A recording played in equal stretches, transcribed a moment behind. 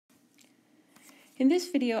In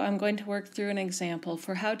this video, I'm going to work through an example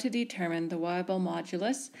for how to determine the Weibull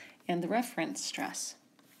modulus and the reference stress.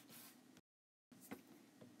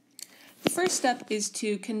 The first step is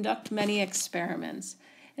to conduct many experiments,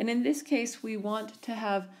 and in this case we want to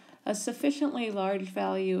have a sufficiently large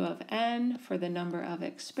value of n for the number of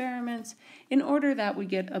experiments in order that we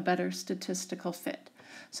get a better statistical fit.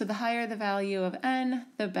 So the higher the value of n,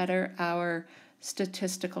 the better our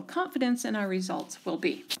statistical confidence in our results will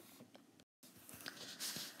be.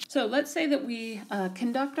 So let's say that we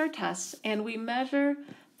conduct our tests and we measure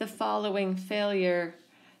the following failure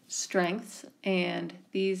strengths, and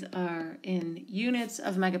these are in units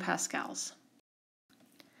of megapascals.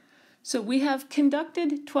 So we have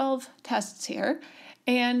conducted 12 tests here,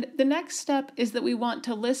 and the next step is that we want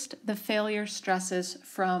to list the failure stresses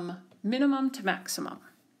from minimum to maximum.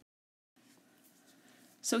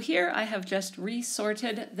 So here I have just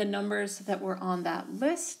resorted the numbers that were on that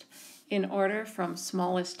list in order from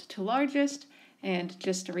smallest to largest, and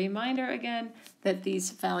just a reminder again that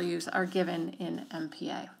these values are given in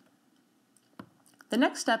MPa. The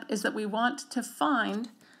next step is that we want to find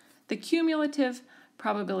the cumulative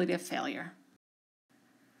probability of failure.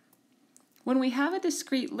 When we have a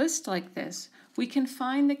discrete list like this, we can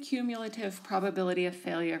find the cumulative probability of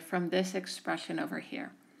failure from this expression over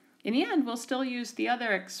here. In the end, we'll still use the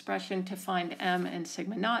other expression to find m and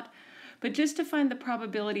sigma naught, but just to find the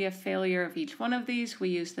probability of failure of each one of these, we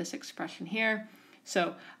use this expression here.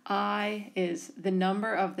 So I is the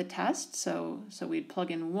number of the tests, so we'd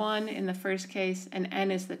plug in 1 in the first case, and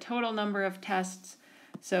n is the total number of tests.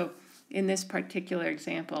 So in this particular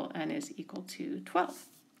example, n is equal to 12.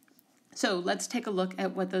 So let's take a look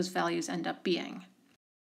at what those values end up being.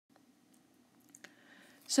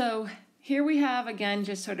 So here we have, again,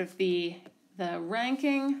 just sort of the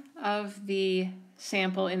ranking of the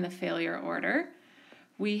sample in the failure order.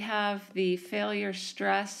 We have the failure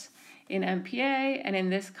stress in MPa, and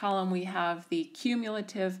in this column we have the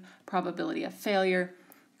cumulative probability of failure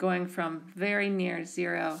going from very near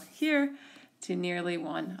 0 here to nearly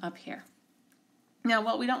 1 up here. Now,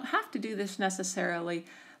 while we don't have to do this necessarily,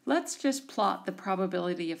 let's just plot the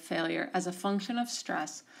probability of failure as a function of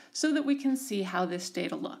stress so that we can see how this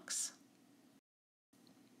data looks.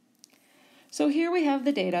 So here we have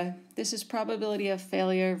the data. This is probability of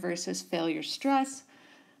failure versus failure stress.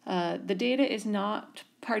 The data is not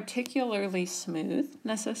particularly smooth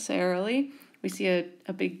necessarily. We see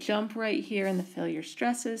a big jump right here in the failure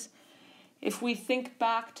stresses. If we think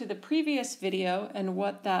back to the previous video and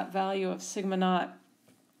what that value of sigma naught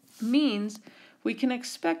means, we can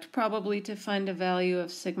expect probably to find a value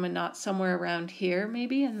of sigma naught somewhere around here,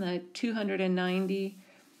 maybe in the 290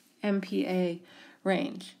 MPa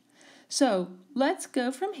range. So let's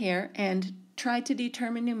go from here and try to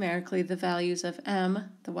determine numerically the values of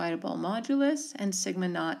m, the Weibull modulus, and sigma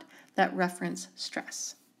naught, that reference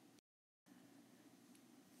stress.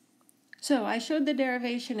 So I showed the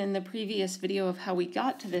derivation in the previous video of how we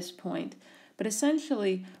got to this point, but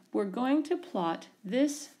essentially we're going to plot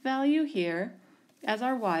this value here as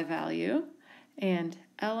our y value and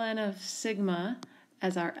ln of sigma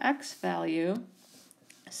as our x value,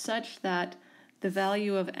 such that the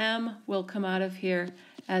value of m will come out of here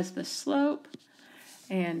as the slope,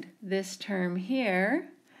 and this term here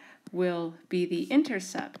will be the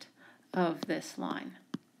intercept of this line.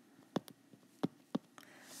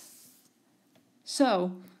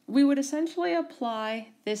 So we would essentially apply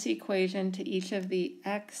this equation to each of the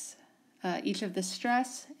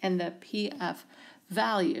stress and the PF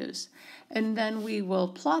values, and then we will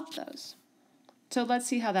plot those. So let's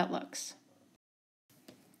see how that looks.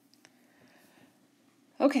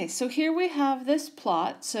 Okay, so here we have this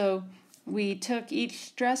plot. So we took each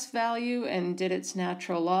stress value and did its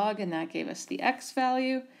natural log, and that gave us the x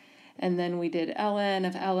value. And then we did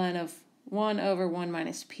ln of 1 over 1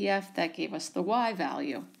 minus pf. That gave us the y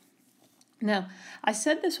value. Now, I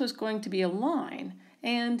said this was going to be a line,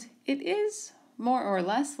 and it is more or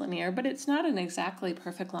less linear, but it's not an exactly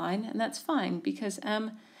perfect line, and that's fine because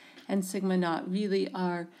m and sigma naught really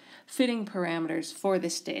are fitting parameters for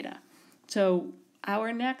this data. So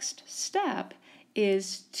our next step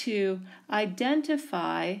is to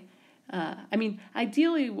identify,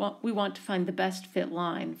 ideally we want to find the best fit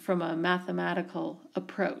line from a mathematical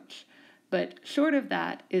approach, but short of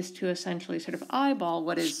that is to essentially sort of eyeball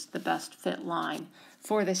what is the best fit line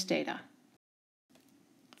for this data.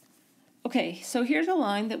 Okay, so here's a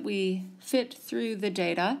line that we fit through the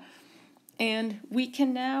data, and we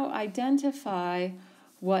can now identify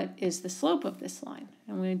what is the slope of this line.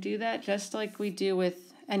 And we're going to do that just like we do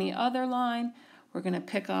with any other line. We're going to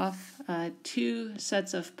pick off 2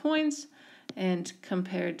 sets of points and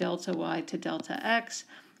compare delta y to delta x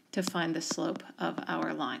to find the slope of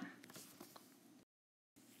our line.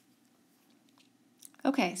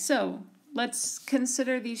 Okay, so let's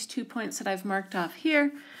consider these 2 points that I've marked off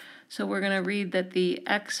here. So we're going to read that the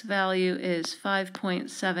x value is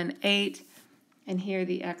 5.78, and here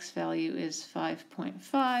the x value is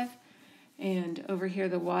 5.5, and over here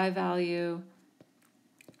the y value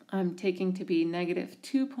I'm taking to be negative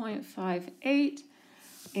 2.58,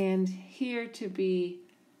 and here to be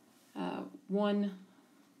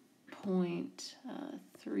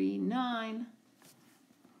 1.39.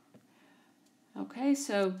 Okay,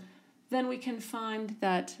 so then we can find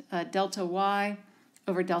that delta y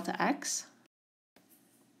over delta x.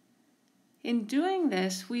 In doing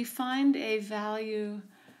this, we find a value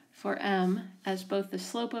for m as both the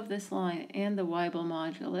slope of this line and the Weibull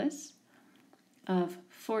modulus of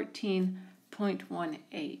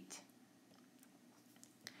 14.18.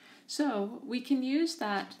 So we can use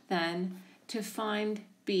that then to find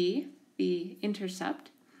b, the intercept,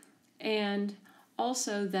 and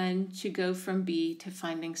also then to go from b to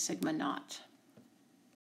finding sigma naught.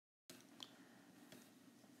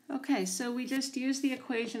 Okay, so we just use the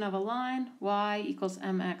equation of a line, y equals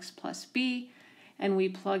mx plus b, and we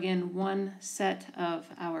plug in one set of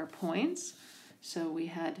our points. So we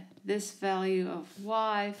had this value of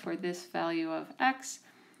y for this value of x,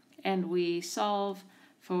 and we solve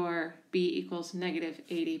for b equals negative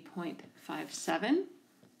 80.57.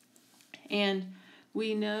 And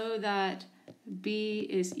we know that b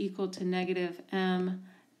is equal to negative m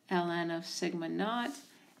ln of sigma naught,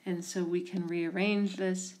 and so we can rearrange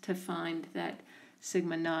this to find that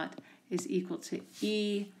sigma naught is equal to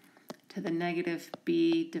e to the negative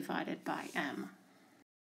b divided by m.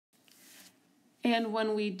 And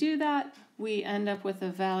when we do that, we end up with a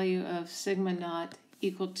value of sigma naught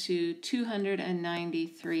equal to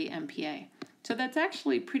 293 MPa. So that's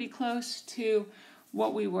actually pretty close to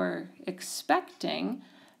what we were expecting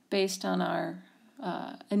based on our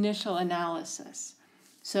initial analysis.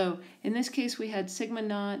 So in this case, we had sigma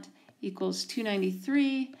naught equals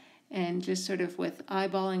 293, and just sort of with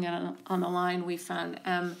eyeballing it on the line, we found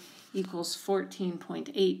m equals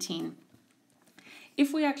 14.18.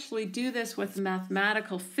 If we actually do this with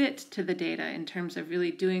mathematical fit to the data in terms of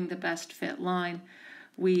really doing the best fit line,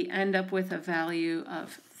 we end up with a value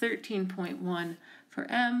of 13.1 for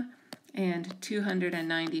m and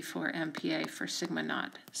 294 MPa for sigma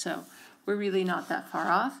naught. So we're really not that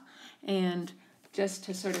far off. And just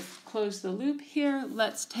to sort of close the loop here,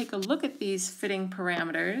 let's take a look at these fitting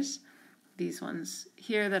parameters, these ones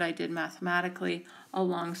here that I did mathematically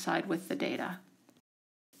alongside with the data.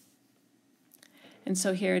 And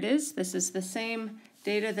so here it is. This is the same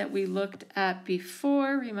data that we looked at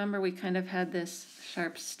before. Remember, we kind of had this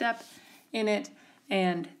sharp step in it,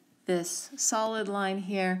 and this solid line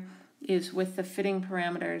here is with the fitting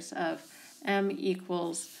parameters of m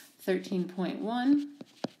equals 13.1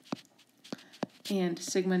 and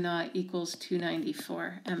sigma naught equals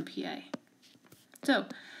 294 MPa. So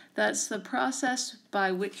that's the process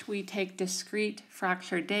by which we take discrete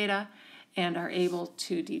fracture data and are able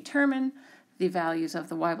to determine the values of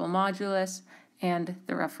the Weibull modulus and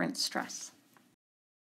the reference stress.